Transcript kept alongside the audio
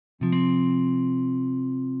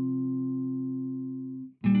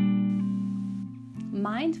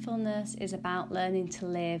Mindfulness is about learning to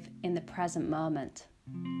live in the present moment,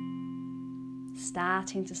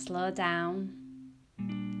 starting to slow down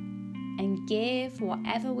and give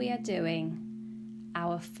whatever we are doing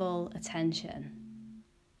our full attention.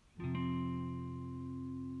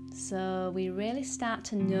 So we really start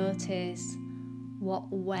to notice what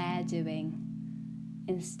we're doing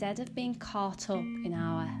instead of being caught up in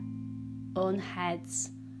our own heads,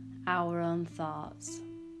 our own thoughts.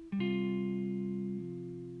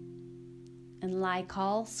 And like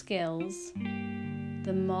all skills,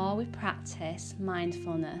 the more we practice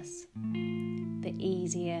mindfulness, the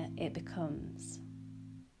easier it becomes.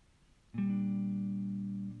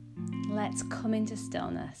 Let's come into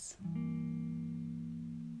stillness.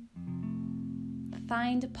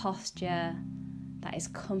 Find a posture that is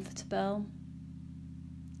comfortable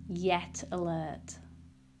yet alert.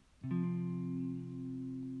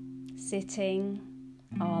 Sitting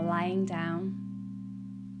or lying down.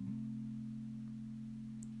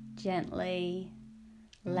 Gently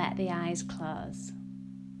let the eyes close.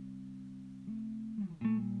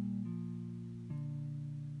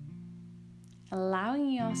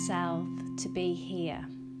 Allowing yourself to be here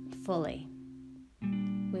fully,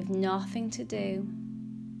 with nothing to do,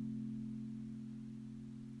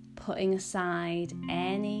 putting aside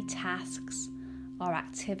any tasks or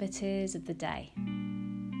activities of the day.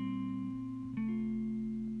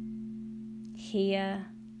 Here,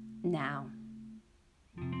 now.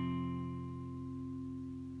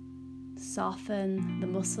 Soften the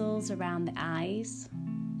muscles around the eyes,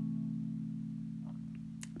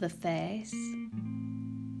 the face.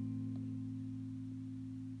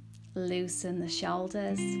 Loosen the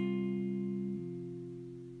shoulders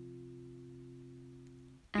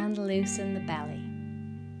and loosen the belly.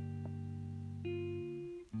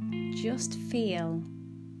 Just feel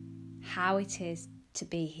how it is to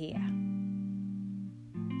be here,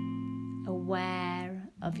 aware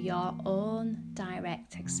of your own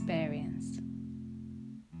direct experience.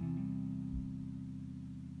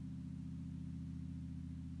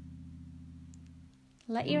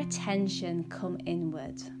 Let your attention come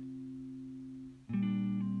inward.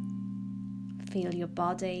 Feel your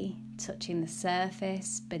body touching the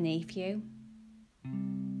surface beneath you.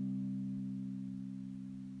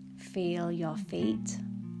 Feel your feet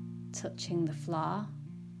touching the floor.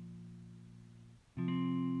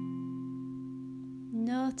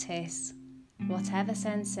 Notice whatever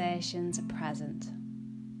sensations are present.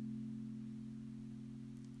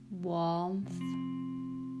 Warmth,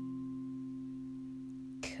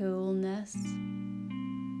 coolness,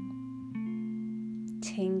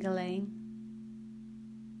 tingling,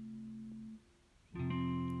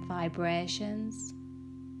 vibrations.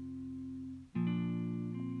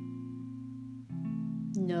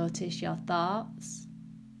 Notice your thoughts,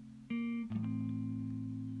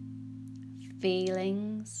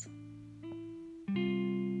 feelings,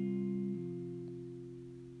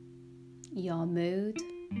 your mood.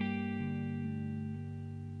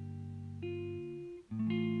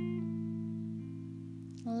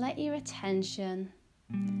 Let your attention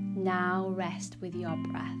now rest with your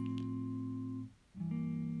breath.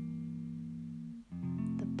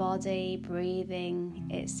 The body breathing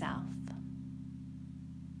itself.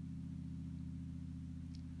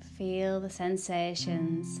 Feel the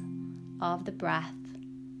sensations of the breath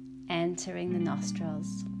entering the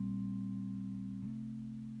nostrils.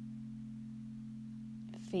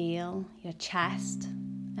 Feel your chest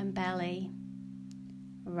and belly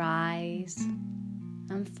rise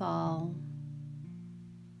and fall,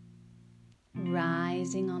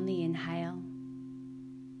 rising on the inhale,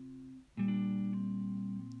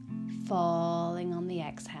 falling on the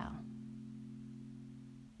exhale.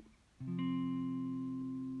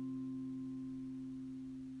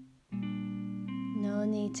 No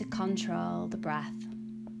need to control the breath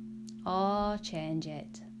or change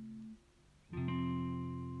it.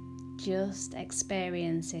 Just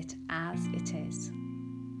experience it as it is.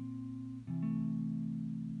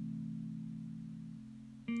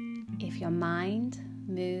 If your mind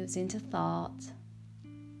moves into thought,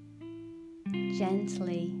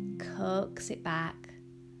 gently coax it back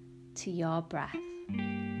to your breath.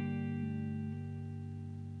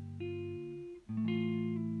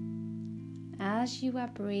 As you are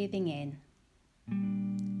breathing in,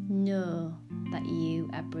 know that you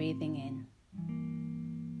are breathing in.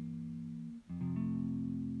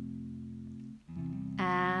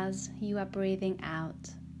 As you are breathing out,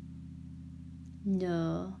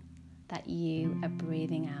 know that you are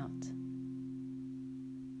breathing out.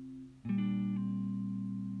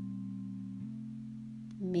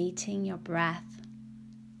 Meeting your breath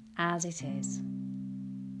as it is.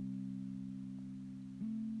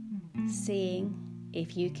 seeing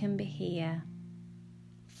if you can be here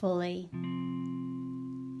fully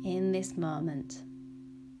in this moment.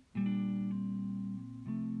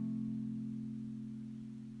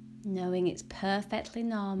 Knowing it's perfectly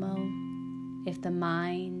normal if the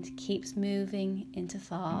mind keeps moving into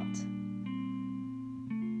thought.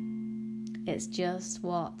 It's just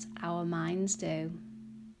what our minds do.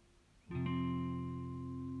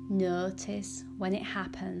 Notice when it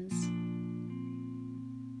happens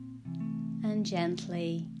and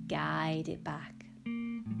gently guide it back.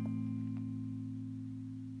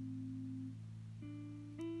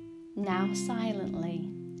 Now silently,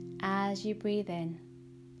 as you breathe in,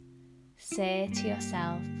 say to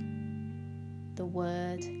yourself the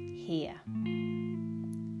word here.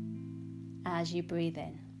 As you breathe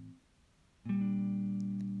in.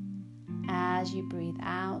 As you breathe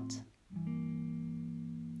out,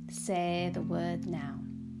 say the word now.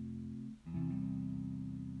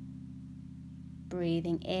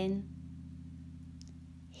 Breathing in,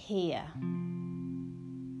 here.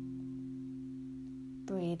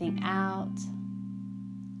 Breathing out,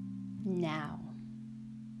 now.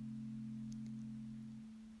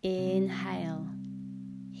 Inhale,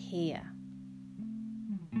 here.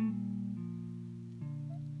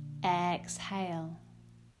 Exhale,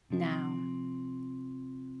 now.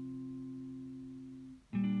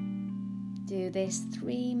 Do this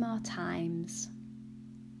 3 more times.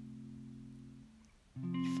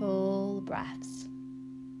 Full breaths.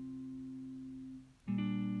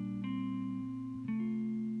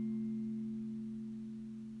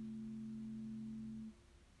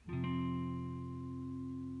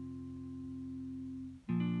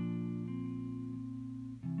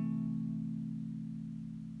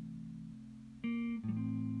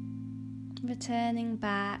 Returning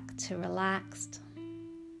back to relaxed,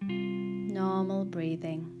 normal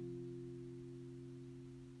breathing.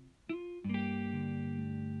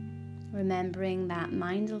 Remembering that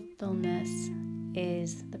mindfulness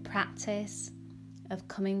is the practice of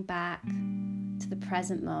coming back to the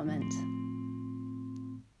present moment,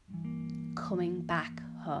 coming back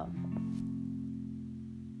home.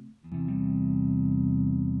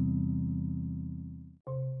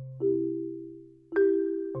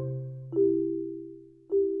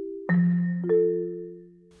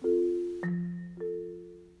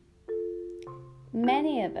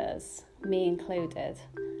 Many of us, me included,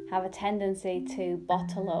 have a tendency to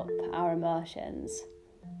bottle up our emotions.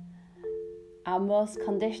 Our most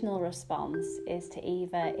conditional response is to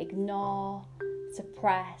either ignore,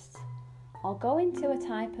 suppress, or go into a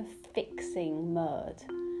type of fixing mode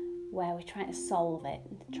where we're trying to solve it,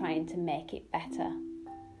 trying to make it better.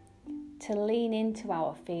 To lean into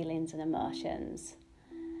our feelings and emotions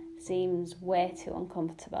seems way too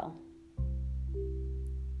uncomfortable.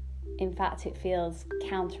 In fact, it feels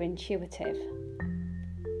counterintuitive.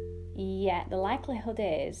 Yet the likelihood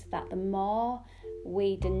is that the more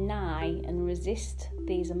we deny and resist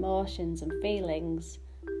these emotions and feelings,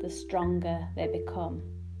 the stronger they become.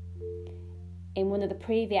 In one of the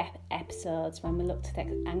previous episodes, when we looked at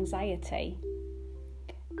anxiety,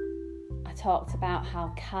 I talked about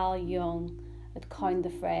how Carl Jung had coined the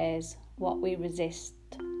phrase, "What we resist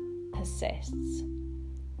persists."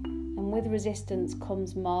 And with resistance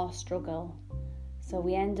comes more struggle. So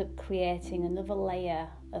we end up creating another layer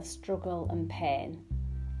of struggle and pain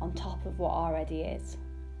on top of what already is.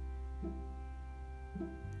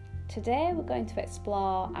 Today we're going to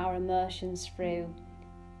explore our emotions through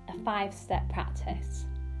a 5-step practice.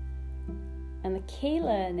 And the key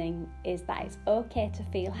learning is that it's okay to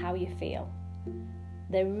feel how you feel.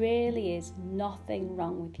 There really is nothing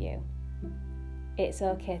wrong with you. It's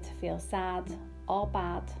okay to feel sad or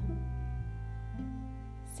bad.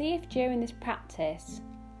 See if during this practice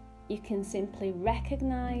you can simply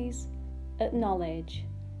recognise, acknowledge,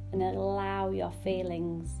 and allow your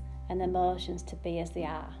feelings and emotions to be as they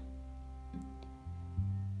are,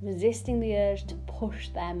 resisting the urge to push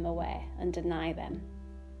them away and deny them.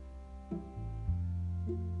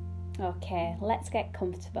 Okay, let's get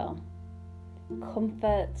comfortable.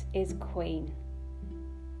 Comfort is queen.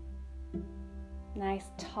 Nice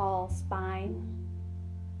tall spine.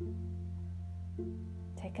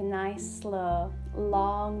 Take a nice, slow,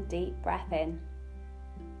 long, deep breath in.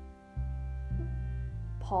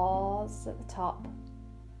 Pause at the top.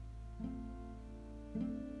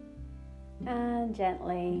 And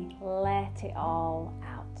gently let it all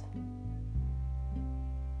out.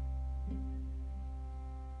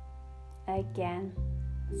 Again,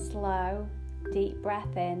 slow, deep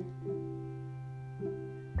breath in.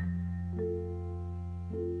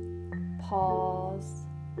 Pause.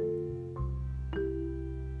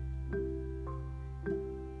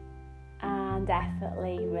 and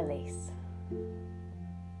effortlessly release.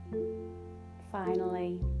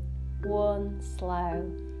 Finally, one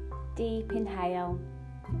slow, deep inhale.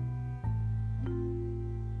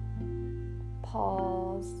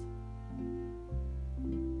 Pause.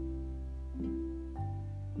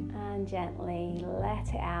 And gently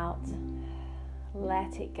let it out.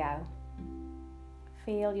 Let it go.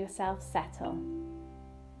 Feel yourself settle.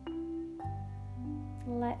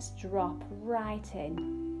 Let's drop right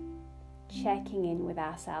in, checking in with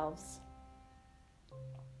ourselves.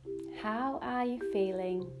 How are you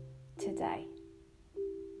feeling today?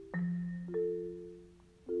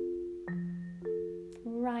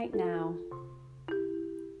 Right now,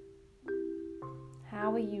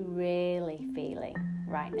 how are you really feeling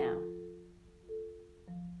right now?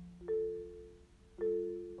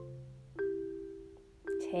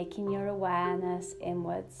 Taking your awareness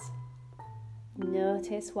inwards,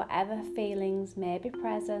 notice whatever feelings may be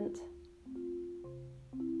present.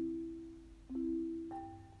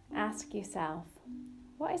 Ask yourself,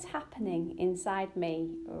 what is happening inside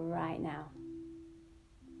me right now?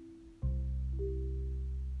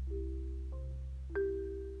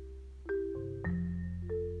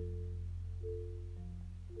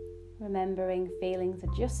 Remembering feelings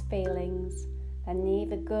are just feelings, they're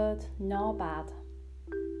neither good nor bad.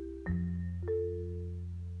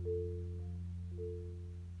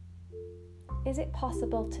 Is it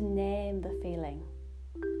possible to name the feeling?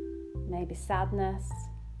 Maybe sadness,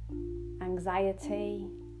 anxiety,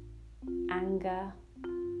 anger,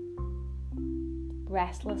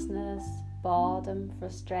 restlessness, boredom,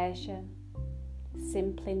 frustration.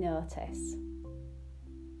 Simply notice.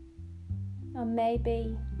 Or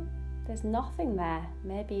maybe there's nothing there,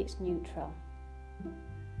 maybe it's neutral.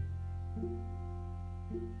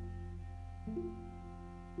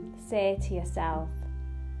 Say to yourself,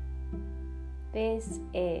 this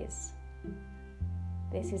is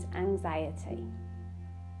anxiety.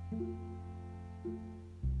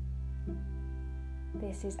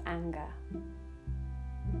 This is anger.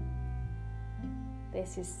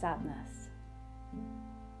 This is sadness.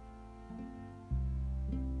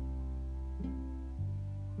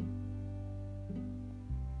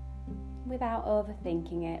 Without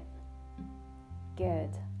overthinking it.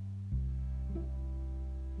 Good.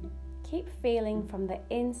 Keep feeling from the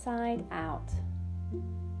inside out.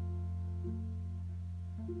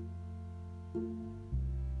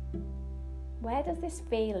 Where does this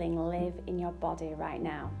feeling live in your body right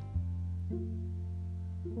now?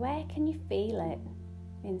 Where can you feel it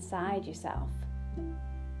inside yourself?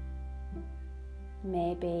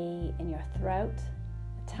 Maybe in your throat,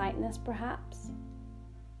 a tightness perhaps,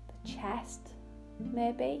 the chest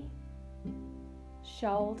maybe,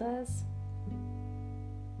 shoulders,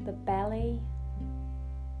 the belly,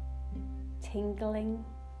 tingling,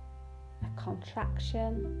 a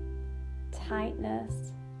contraction,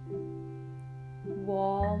 tightness,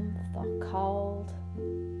 warmth or cold.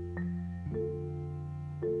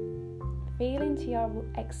 Feel into your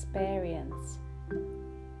experience.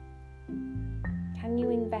 Can you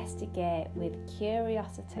investigate with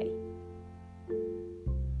curiosity?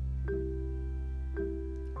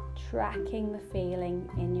 Tracking the feeling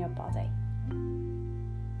in your body.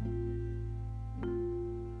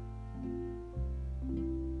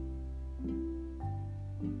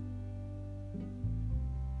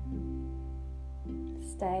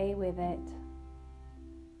 Stay with it.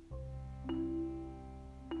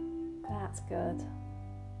 That's good.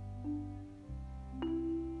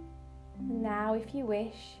 Now, if you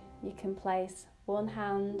wish, you can place one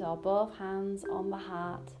hand or both hands on the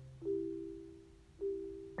heart,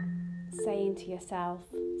 saying to yourself,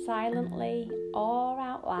 silently or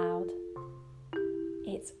out loud,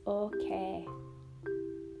 it's okay.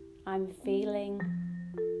 I'm feeling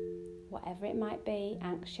whatever it might be,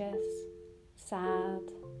 anxious, sad,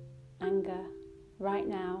 anger, right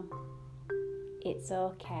now. It's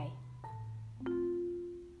okay.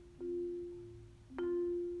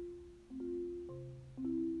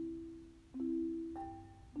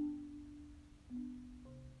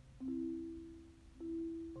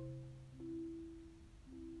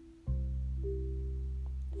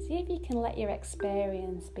 See if you can let your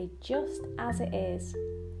experience be just as it is,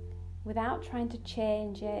 without trying to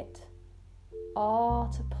change it or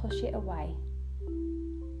to push it away.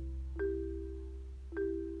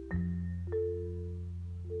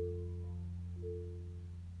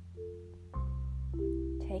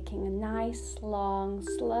 Taking a nice, long,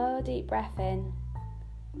 slow, deep breath in.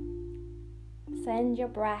 Send your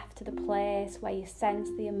breath to the place where you sense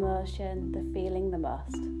the emotion, the feeling the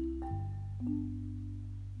most.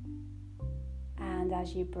 And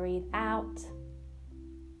as you breathe out,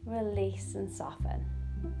 release and soften.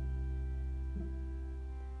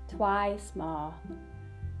 Twice more.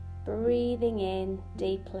 Breathing in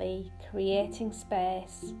deeply, creating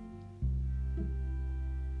space.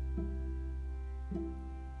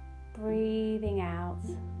 Breathing out,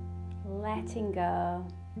 letting go,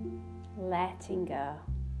 letting go.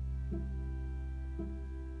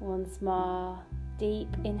 Once more, deep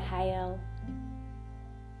inhale.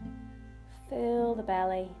 Fill the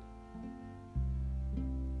belly.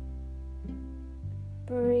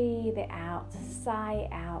 Breathe it out, sigh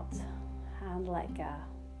it out, and let go.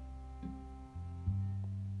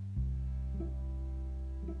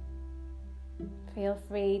 Feel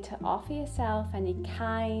free to offer yourself any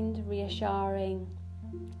kind, reassuring,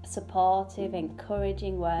 supportive,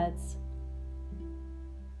 encouraging words.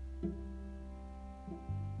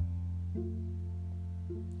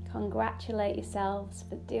 Congratulate yourselves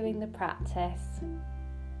for doing the practice.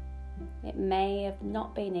 It may have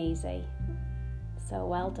not been easy, so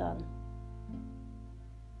well done.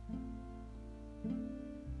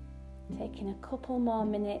 Taking a couple more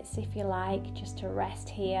minutes if you like, just to rest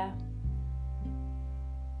here.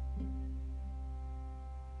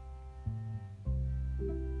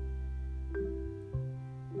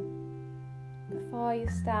 Before you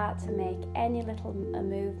start to make any little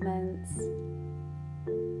movements,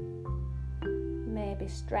 maybe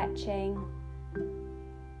stretching,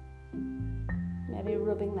 maybe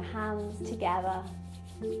rubbing the hands together,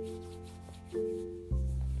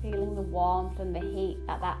 feeling the warmth and the heat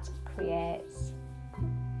that creates.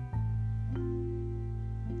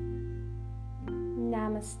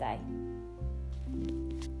 Namaste.